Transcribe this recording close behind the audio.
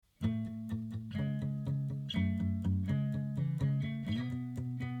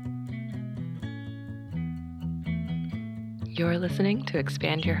You're listening to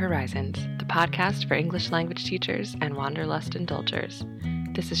Expand Your Horizons, the podcast for English language teachers and wanderlust indulgers.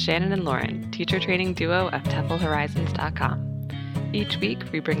 This is Shannon and Lauren, teacher training duo of TEFLhorizons.com. Each week,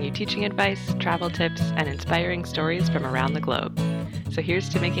 we bring you teaching advice, travel tips, and inspiring stories from around the globe. So here's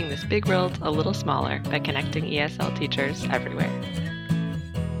to making this big world a little smaller by connecting ESL teachers everywhere.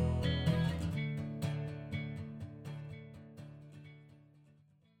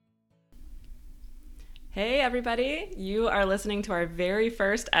 Hey everybody, you are listening to our very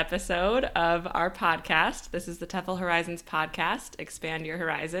first episode of our podcast. This is the TEFL Horizons podcast, Expand Your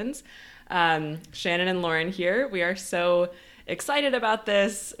Horizons. Shannon and Lauren here. We are so excited about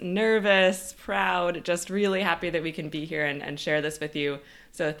this, nervous, proud, just really happy that we can be here and share this with you.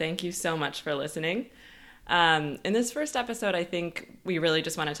 So thank you so much for listening. In this first episode, I think we really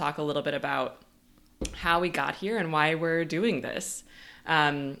just want to talk a little bit about how we got here and why we're doing this.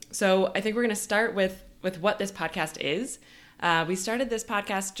 So I think we're going to start with what this podcast is. We started this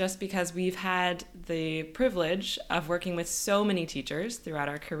podcast just because we've had the privilege of working with so many teachers throughout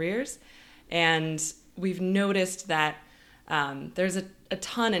our careers, and we've noticed that there's a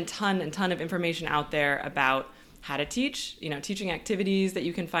ton of information out there about how to teach, teaching activities that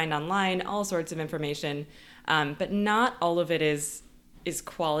you can find online, all sorts of information, but not all of it is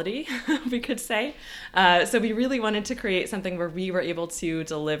quality, we could say. So we really wanted to create something where we were able to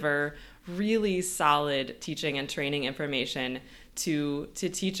deliver really solid teaching and training information to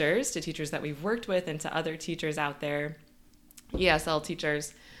teachers that we've worked with and to other teachers out there, ESL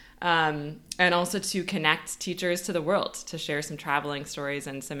teachers, and also to connect teachers to the world, to share some traveling stories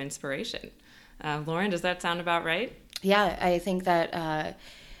and some inspiration. Lauren, does that sound about right? Yeah, I think that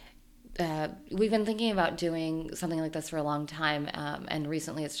we've been thinking about doing something like this for a long time, and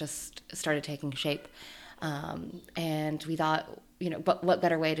recently it's just started taking shape. And we thought, but what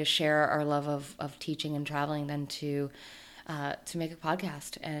better way to share our love of teaching and traveling than to make a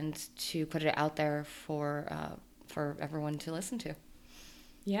podcast and to put it out there for everyone to listen to.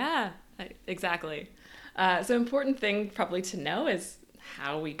 Yeah, exactly. So important thing probably to know is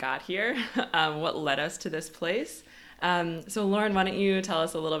how we got here, what led us to this place. So Lauren, why don't you tell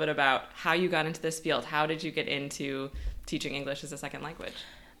us a little bit about how you got into this field? How did you get into teaching English as a second language?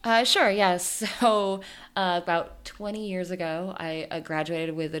 Sure, yes. So about 20 years ago, I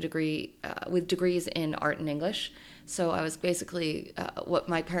graduated with a degree, with degrees in art and English. So I was basically what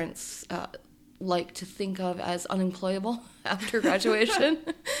my parents like to think of as unemployable after graduation.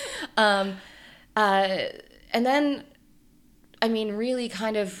 And then, really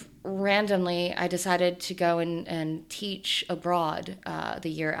kind of randomly, I decided to go and teach abroad the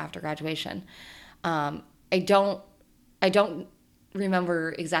year after graduation. I don't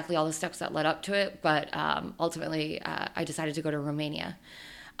remember exactly all the steps that led up to it, but ultimately I decided to go to Romania,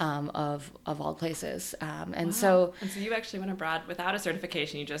 of all places. And wow. so you actually went abroad without a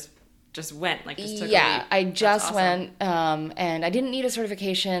certification. You just went, just took a leap. I just went, and I didn't need a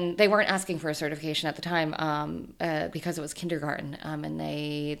certification. They weren't asking for a certification at the time because it was kindergarten, and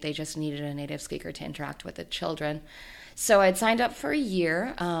they just needed a native speaker to interact with the children. So I'd signed up for a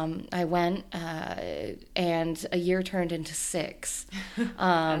year. I went, and a year turned into 6.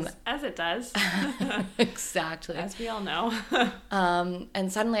 As it does. Exactly. As we all know.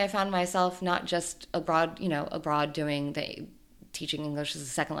 And suddenly I found myself not just abroad doing the teaching English as a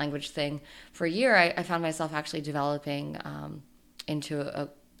second language thing for a year. I found myself actually developing into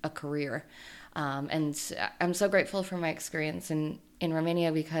a career. And I'm so grateful for my experience in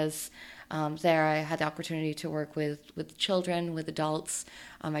Romania because there I had the opportunity to work with children, with adults.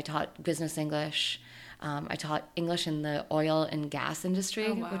 I taught business English. I taught English in the oil and gas industry,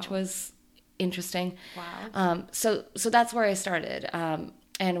 oh, wow. which was interesting. Wow. So that's where I started.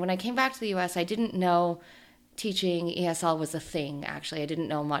 And when I came back to the U.S., I didn't know teaching ESL was a thing, actually. I didn't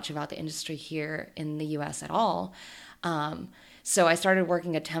know much about the industry here in the U.S. at all. So I started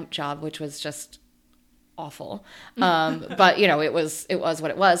working a temp job, which was just awful. But, it was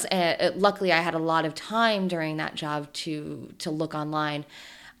what it was. And luckily, I had a lot of time during that job to look online.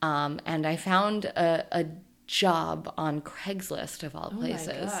 And I found a job on Craigslist, of all places.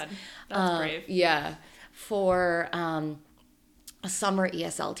 Oh, my God. That's brave. Yeah. For a summer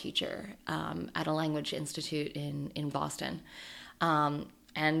ESL teacher at a language institute in Boston.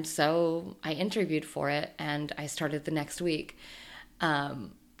 And so I interviewed for it, and I started the next week.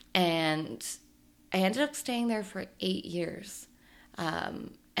 And I ended up staying there for 8 years.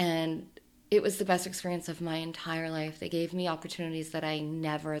 And it was the best experience of my entire life. They gave me opportunities that I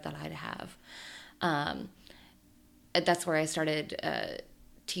never thought I'd have. That's where I started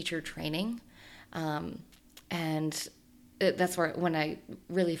teacher training. And that's when I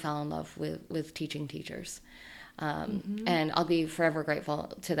really fell in love with teaching teachers. And I'll be forever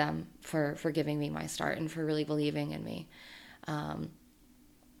grateful to them for giving me my start and for really believing in me.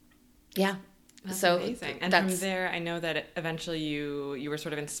 Yeah. That's so amazing. And from there, I know that eventually you were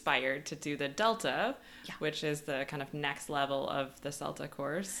sort of inspired to do the Delta, which is the kind of next level of the CELTA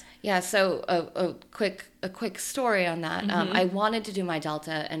course. Yeah. So a quick story on that. I wanted to do my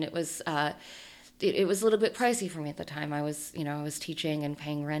Delta, and it was a little bit pricey for me at the time. I was teaching and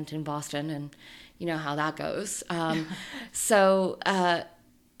paying rent in Boston, and you know how that goes. So I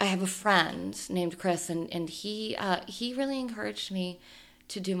have a friend named Chris, and he really encouraged me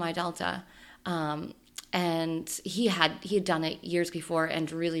to do my Delta. And he had done it years before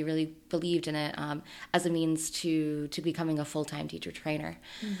and really, really believed in it as a means to becoming a full-time teacher trainer.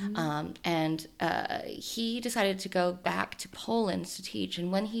 And he decided to go back to Poland to teach.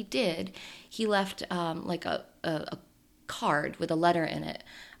 And when he did, he left like a card with a letter in it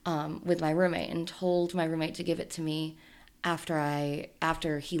with my roommate, and told my roommate to give it to me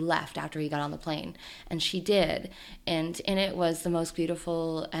after he left, after he got on the plane. And she did. And in it was the most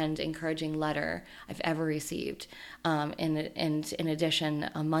beautiful and encouraging letter I've ever received. And in addition,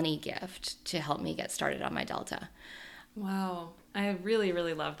 a money gift to help me get started on my Delta. Wow. I really,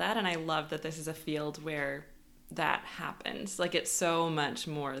 really love that. And I love that this is a field where that happens. Like, it's so much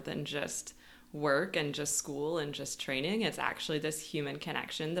more than just work and just school and just training. It's actually this human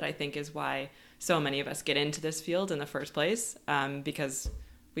connection that I think is why so many of us get into this field in the first place, because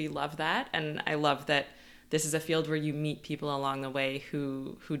we love that. And I love that this is a field where you meet people along the way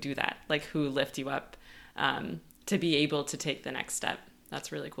who do that, like who lift you up to be able to take the next step.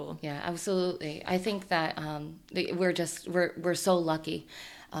 That's really cool. Yeah, absolutely. I think that we're so lucky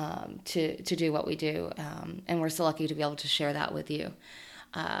to do what we do, and we're so lucky to be able to share that with you.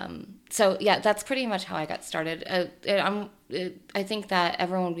 So yeah, that's pretty much how I got started. I think that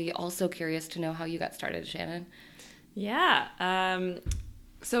everyone would be also curious to know how you got started, Shannon. Yeah.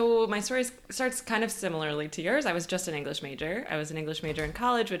 So my story starts kind of similarly to yours. I was just an English major. I was an English major in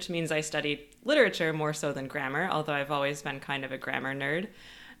college, which means I studied literature more so than grammar, although I've always been kind of a grammar nerd.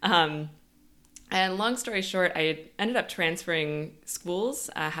 And long story short, I ended up transferring schools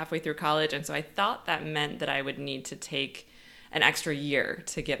halfway through college, and so I thought that meant that I would need to take an extra year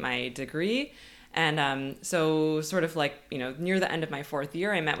to get my degree. And so sort of like, near the end of my fourth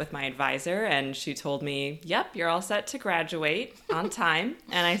year, I met with my advisor, and she told me, yep, you're all set to graduate on time.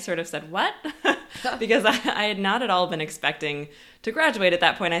 And I sort of said, what? Because I had not at all been expecting to graduate at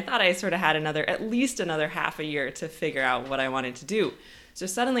that point. I thought I sort of had at least another half a year to figure out what I wanted to do. So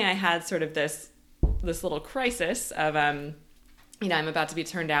suddenly I had sort of this little crisis of, I'm about to be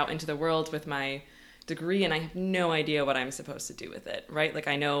turned out into the world with my degree, and I have no idea what I'm supposed to do with it, right? Like,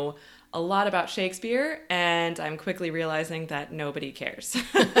 I know a lot about Shakespeare, and I'm quickly realizing that nobody cares.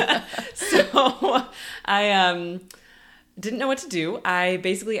 So I didn't know what to do. I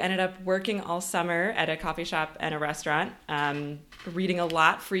basically ended up working all summer at a coffee shop and a restaurant, reading a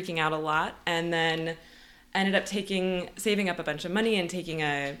lot, freaking out a lot, and then ended up saving up a bunch of money and taking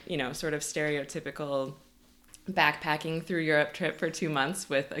a, sort of stereotypical backpacking through Europe trip for 2 months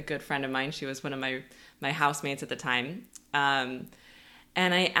with a good friend of mine. She was one of my housemates at the time. And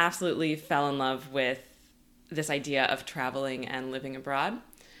I absolutely fell in love with this idea of traveling and living abroad,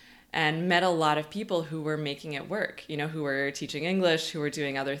 and met a lot of people who were making it work, who were teaching English, who were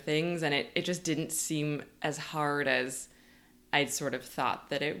doing other things. And it just didn't seem as hard as I'd sort of thought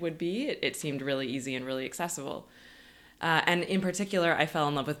that it would be. It seemed really easy and really accessible. And in particular, I fell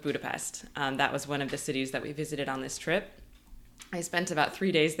in love with Budapest. That was one of the cities that we visited on this trip. I spent about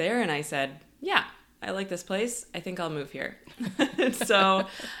 3 days there, and I said, yeah, I like this place. I think I'll move here. So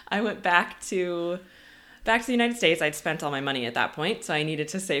I went back to the United States. I'd spent all my money at that point, so I needed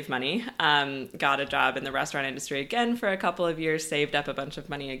to save money. Got a job in the restaurant industry again for a couple of years, saved up a bunch of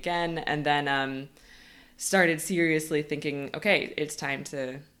money again, and then started seriously thinking, okay, it's time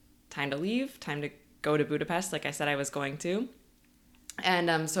to leave, time to go to Budapest, like I said I was going to.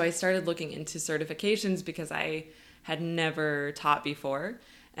 And so I started looking into certifications because I had never taught before,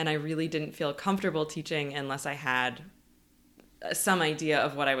 and I really didn't feel comfortable teaching unless I had some idea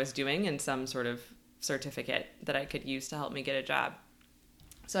of what I was doing and some sort of certificate that I could use to help me get a job.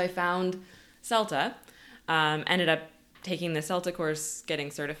 So I found CELTA, ended up taking the CELTA course,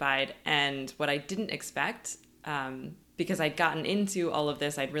 getting certified, and what I didn't expect, because I'd gotten into all of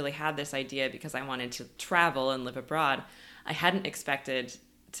this, I'd really had this idea because I wanted to travel and live abroad. I hadn't expected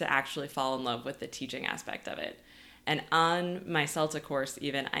to actually fall in love with the teaching aspect of it. And on my CELTA course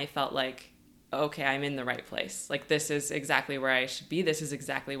even, I felt like, okay, I'm in the right place. Like, this is exactly where I should be. This is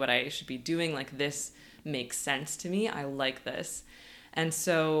exactly what I should be doing. Like, this makes sense to me. I like this. And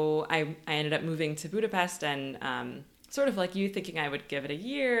so I ended up moving to Budapest and sort of like you, thinking I would give it a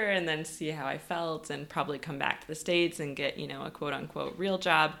year and then see how I felt and probably come back to the States and get, a quote unquote real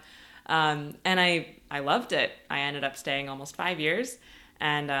job. And I loved it. I ended up staying almost 5 years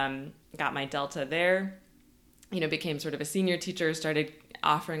and got my Delta there, became sort of a senior teacher, started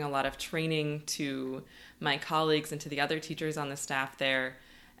offering a lot of training to my colleagues and to the other teachers on the staff there,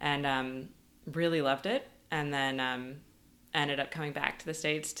 and really loved it. And then ended up coming back to the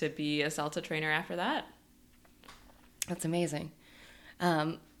States to be a Salsa trainer after that. That's amazing.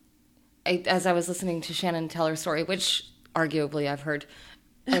 As I was listening to Shannon tell her story, which arguably I've heard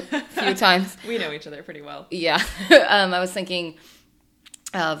a few times. We know each other pretty well. Yeah. I was thinking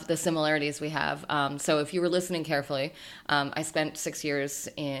of the similarities we have. So if you were listening carefully, I spent 6 years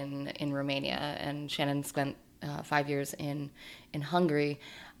in Romania, and Shannon spent 5 years in Hungary.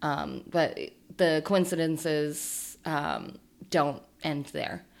 But the coincidences don't end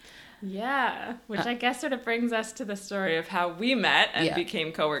there. Yeah, which I guess sort of brings us to the story of how we met and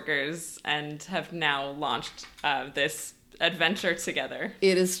became coworkers and have now launched this adventure together.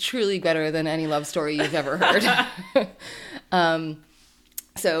 It is truly better than any love story you've ever heard.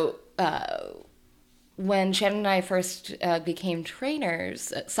 So when Shannon and I first became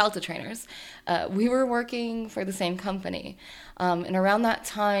trainers, Salsa trainers, we were working for the same company. And around that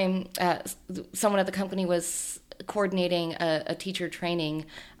time, someone at the company was coordinating a teacher training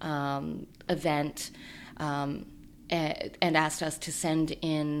event and asked us to send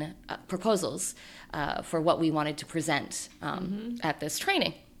in proposals for what we wanted to present at this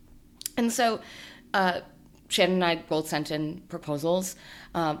training. And so Shannon and I both sent in proposals.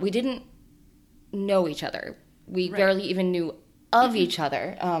 We didn't know each other. We barely even knew of each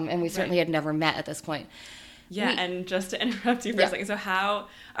other, and we certainly had never met at this point. Yeah, and just to interrupt you for a second, so how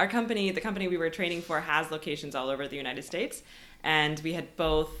our company, the company we were training for, has locations all over the United States, and we had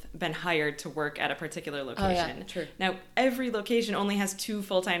both been hired to work at a particular location. Oh, yeah, true. Now, every location only has 2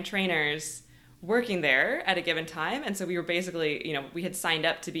 full-time trainers working there at a given time, and so we were basically, we had signed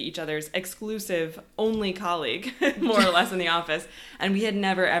up to be each other's exclusive only colleague, more or less, in the office, and we had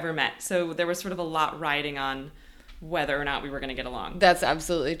never, ever met. So there was sort of a lot riding on whether or not we were going to get along. That's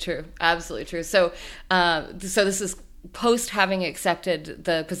absolutely true. Absolutely true. So, so this is post having accepted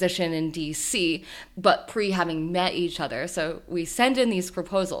the position in DC, but pre having met each other. So we send in these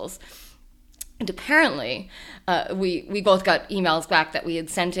proposals. And apparently, we both got emails back that we had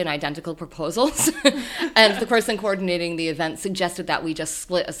sent in identical proposals. And the person coordinating the event suggested that we just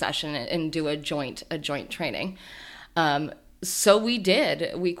split a session and do a joint training. So we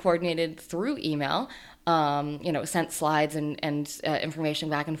did. We coordinated through email. Sent slides and information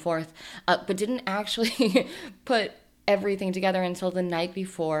back and forth, but didn't actually put everything together until the night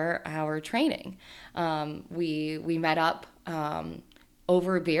before our training. We met up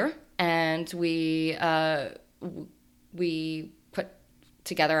over a beer, and we put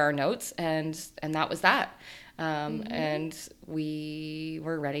together our notes, and that was that. And we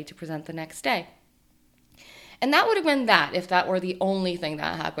were ready to present the next day. And that would have been that if that were the only thing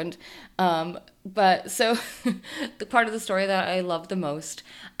that happened. But so the part of the story that I love the most,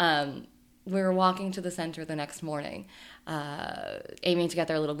 we were walking to the center the next morning, aiming to get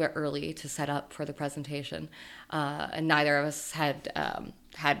there a little bit early to set up for the presentation. And neither of us had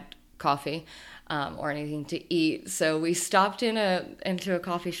coffee or anything to eat. So we stopped into a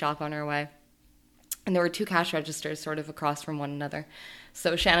coffee shop on our way. And there were 2 cash registers sort of across from one another.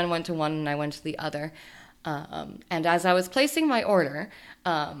 So Shannon went to one and I went to the other. And as I was placing my order,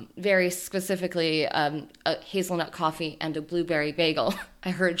 very specifically a hazelnut coffee and a blueberry bagel, I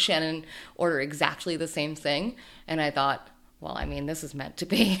heard Shannon order exactly the same thing. And I thought, well, I mean, this is meant to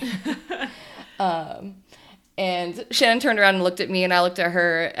be. And Shannon turned around and looked at me, and I looked at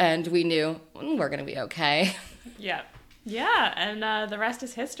her, and we knew we're going to be okay. Yeah. Yeah, and the rest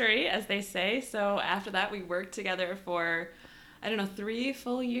is history, as they say. So after that, we worked together for 3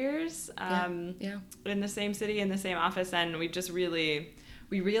 full years in the same city, in the same office. And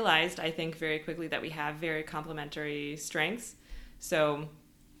we realized, I think, very quickly that we have very complementary strengths. So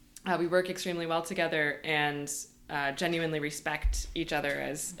we work extremely well together and genuinely respect each other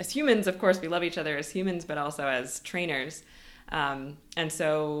as humans. Of course, we love each other as humans, but also as trainers. And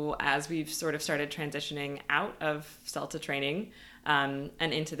so as we've sort of started transitioning out of Salsa training and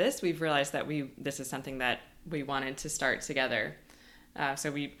into this, we've realized that this is something that we wanted to start together.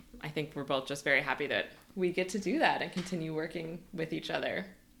 So I think we're both just very happy that we get to do that and continue working with each other.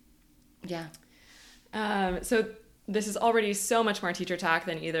 Yeah. So this is already so much more teacher talk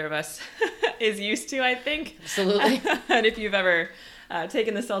than either of us is used to, I think. Absolutely. And if you've ever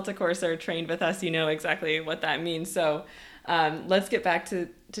taken the Salsa course or trained with us, you know exactly what that means. So Let's get back to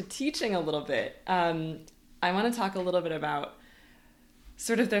teaching a little bit. I want to talk a little bit about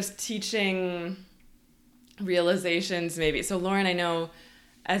sort of those teaching realizations maybe. So Lauren, I know,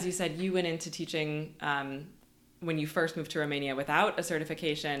 as you said, you went into teaching when you first moved to Romania without a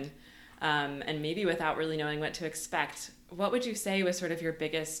certification and maybe without really knowing what to expect. What would you say was sort of your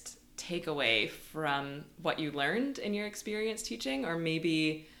biggest takeaway from what you learned in your experience teaching? Or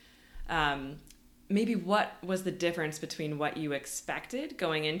maybe what was the difference between what you expected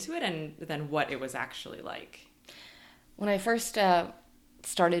going into it and then what it was actually like? When I first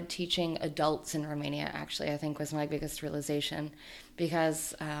started teaching adults in Romania, actually, I think was my biggest realization,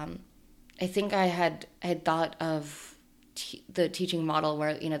 because I think I had thought of the teaching model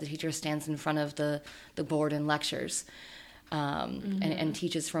where, the teacher stands in front of the board and lectures and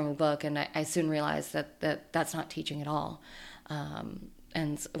teaches from a book, and I soon realized that that's not teaching at all.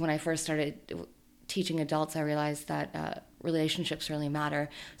 And when I first started teaching adults, I realized that relationships really matter.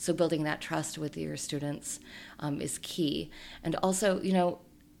 So building that trust with your students is key. And also,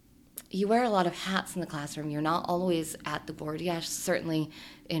 you wear a lot of hats in the classroom. You're not always at the board. Yes, certainly,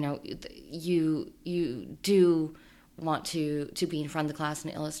 you do want to be in front of the class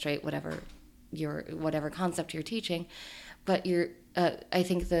and illustrate whatever concept you're teaching. But I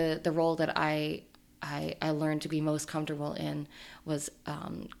think the role that I learned to be most comfortable in was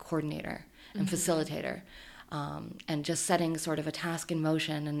coordinator and facilitator. And just setting sort of a task in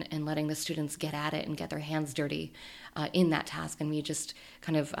motion and letting the students get at it and get their hands dirty in that task, and me just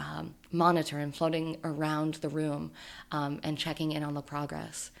kind of monitor and floating around the room and checking in on the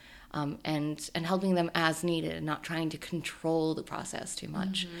progress and helping them as needed and not trying to control the process too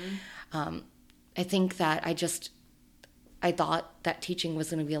much. I think that I thought that teaching was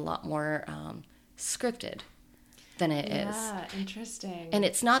going to be a lot more scripted than it is. Yeah, interesting. And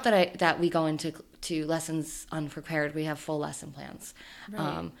it's not that we go into lessons unprepared. We have full lesson plans.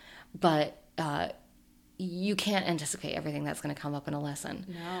 Right. But you can't anticipate everything that's going to come up in a lesson.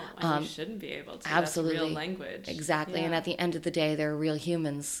 No, and you shouldn't be able to. Absolutely. That's real language. Exactly. Yeah. And at the end of the day, they're real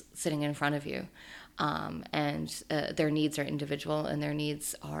humans sitting in front of you. And their needs are individual and their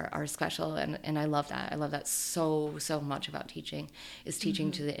needs are special. And I love that. I love that so much about teaching, is teaching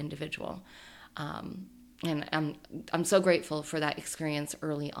to the individual. And I'm so grateful for that experience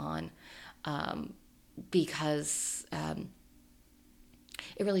early on, because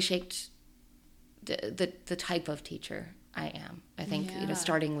it really shaped the type of teacher I am. I think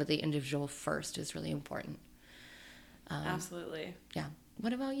starting with the individual first is really important. Absolutely. Yeah.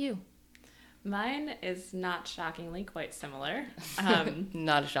 What about you? Mine is not shockingly quite similar.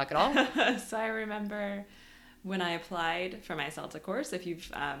 Not a shock at all. So I remember when I applied for my CELTA course, if you've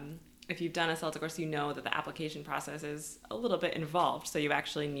done a CELTA course, you know that the application process is a little bit involved. So you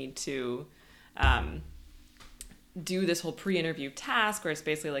actually need to do this whole pre-interview task where it's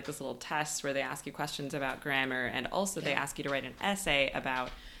basically like this little test where they ask you questions about grammar, and also they ask you to write an essay about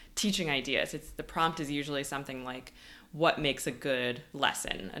teaching ideas. The prompt is usually something like, what makes a good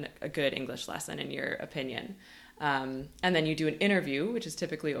lesson, a good English lesson in your opinion? And then you do an interview, which is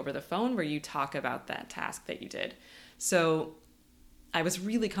typically over the phone, where you talk about that task that you did. So I was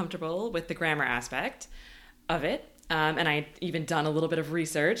really comfortable with the grammar aspect of it. And I'd even done a little bit of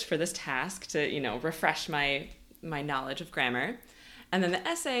research for this task to, refresh my knowledge of grammar. And then the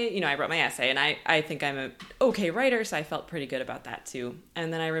essay, I wrote my essay, and I think I'm an okay writer, so I felt pretty good about that too.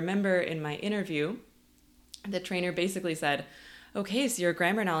 And then I remember in my interview, the trainer basically said, okay, so your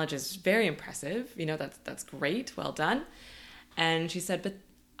grammar knowledge is very impressive. That's great. Well done. And she said, but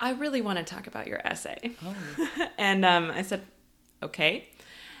I really want to talk about your essay. Oh. And I said, okay.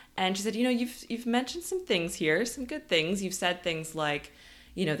 And she said, you've mentioned some things here, some good things. You've said things like,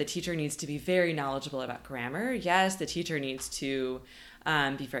 the teacher needs to be very knowledgeable about grammar. Yes, the teacher needs to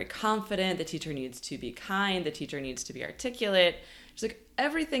be very confident. The teacher needs to be kind. The teacher needs to be articulate. She's like,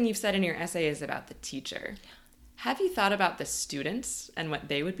 everything you've said in your essay is about the teacher. Have you thought about the students and what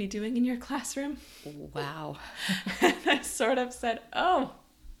they would be doing in your classroom? Wow. And I sort of said, oh,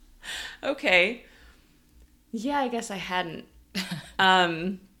 okay. Yeah, I guess I hadn't.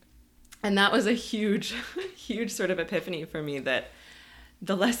 And that was a huge sort of epiphany for me, that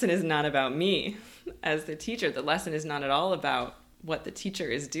the lesson is not about me as the teacher. The lesson is not at all about what the teacher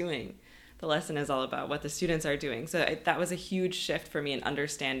is doing. The lesson is all about what the students are doing. So that was a huge shift for me in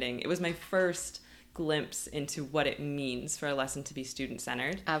understanding. It was my first glimpse into what it means for a lesson to be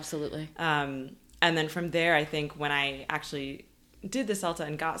student-centered. Absolutely. And then from there, I think when I actually did the CELTA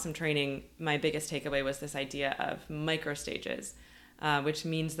and got some training, my biggest takeaway was this idea of micro stages, which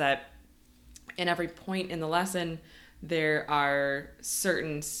means that in every point in the lesson, there are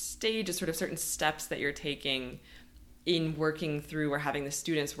certain stages, sort of certain steps that you're taking in working through or having the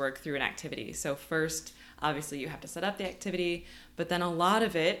students work through an activity. So first, obviously, you have to set up the activity, but then a lot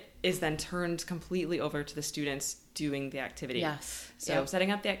of it is then turned completely over to the students doing the activity. Yes. So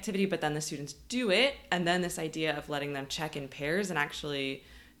setting up the activity, but then the students do it, and then this idea of letting them check in pairs and actually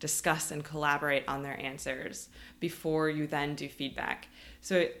discuss and collaborate on their answers before you then do feedback.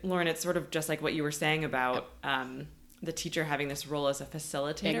 So Lauren, it's sort of just like what you were saying about the teacher having this role as a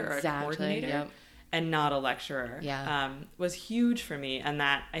facilitator or a coordinator and not a lecturer was huge for me. And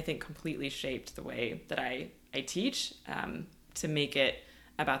that, I think, completely shaped the way that I teach to make it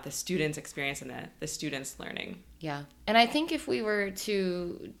about the students' experience and the students' learning. Yeah. And I think if we were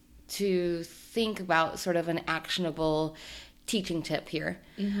to think about sort of an actionable teaching tip here,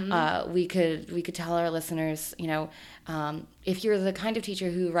 we could tell our listeners, if you're the kind of teacher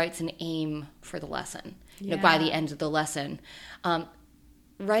who writes an aim for the lesson, by the end of the lesson,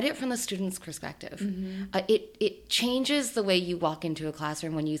 write it from the student's perspective. It changes the way you walk into a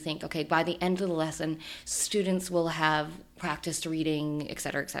classroom when you think, okay, by the end of the lesson, students will have practiced reading, et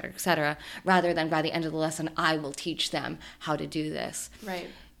cetera, et cetera, et cetera, rather than by the end of the lesson, I will teach them how to do this. Right.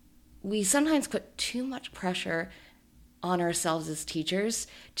 We sometimes put too much pressure on ourselves as teachers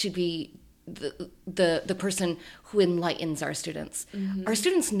to be the person who enlightens our students. Our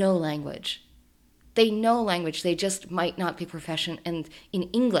students know language. They know language. They just might not be proficient in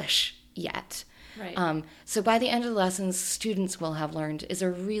English yet. Right. So by the end of the lessons, students will have learned is a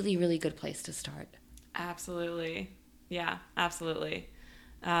really, really good place to start. Absolutely. Yeah, absolutely.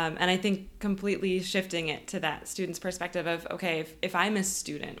 And I think completely shifting it to that student's perspective of, okay, if I'm a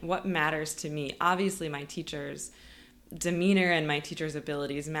student, what matters to me? Obviously, my teacher's demeanor and my teacher's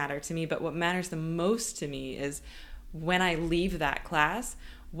abilities matter to me, but what matters the most to me is when I leave that class,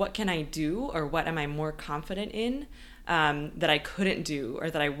 what can I do, or what am I more confident in that I couldn't do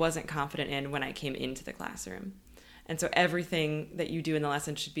or that I wasn't confident in when I came into the classroom. And so everything that you do in the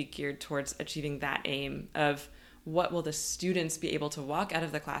lesson should be geared towards achieving that aim of what will the students be able to walk out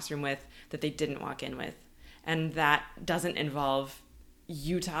of the classroom with that they didn't walk in with. And that doesn't involve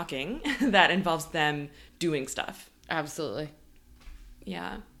you talking, that involves them doing stuff. Absolutely.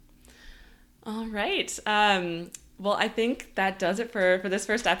 Yeah. All right. Well, I think that does it for this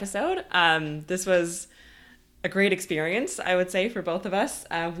first episode. This was a great experience, I would say, for both of us.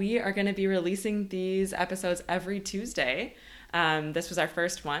 We are going to be releasing these episodes every Tuesday. This was our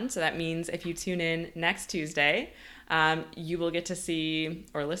first one, so that means if you tune in next Tuesday, you will get to see,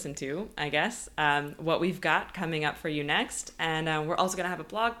 or listen to, I guess, what we've got coming up for you next. And we're also going to have a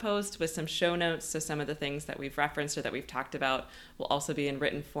blog post with some show notes, so some of the things that we've referenced or that we've talked about will also be in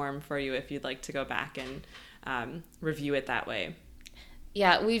written form for you if you'd like to go back and review it that way.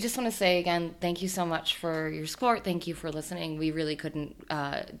 Yeah, we just want to say again, thank you so much for your support. Thank you for listening. We really couldn't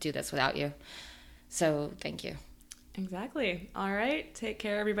do this without you. So thank you. Exactly. All right. Take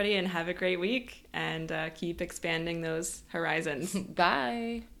care, everybody, and have a great week, and keep expanding those horizons.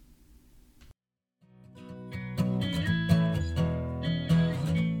 Bye.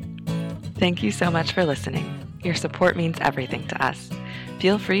 Thank you so much for listening. Your support means everything to us.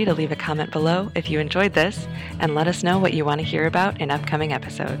 Feel free to leave a comment below if you enjoyed this, and let us know what you want to hear about in upcoming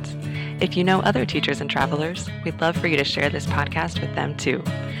episodes. If you know other teachers and travelers, we'd love for you to share this podcast with them too.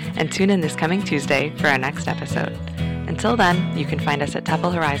 And tune in this coming Tuesday for our next episode. Until then, you can find us at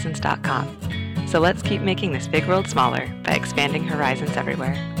TEFLhorizons.com. So let's keep making this big world smaller by expanding horizons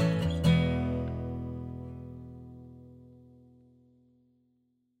everywhere.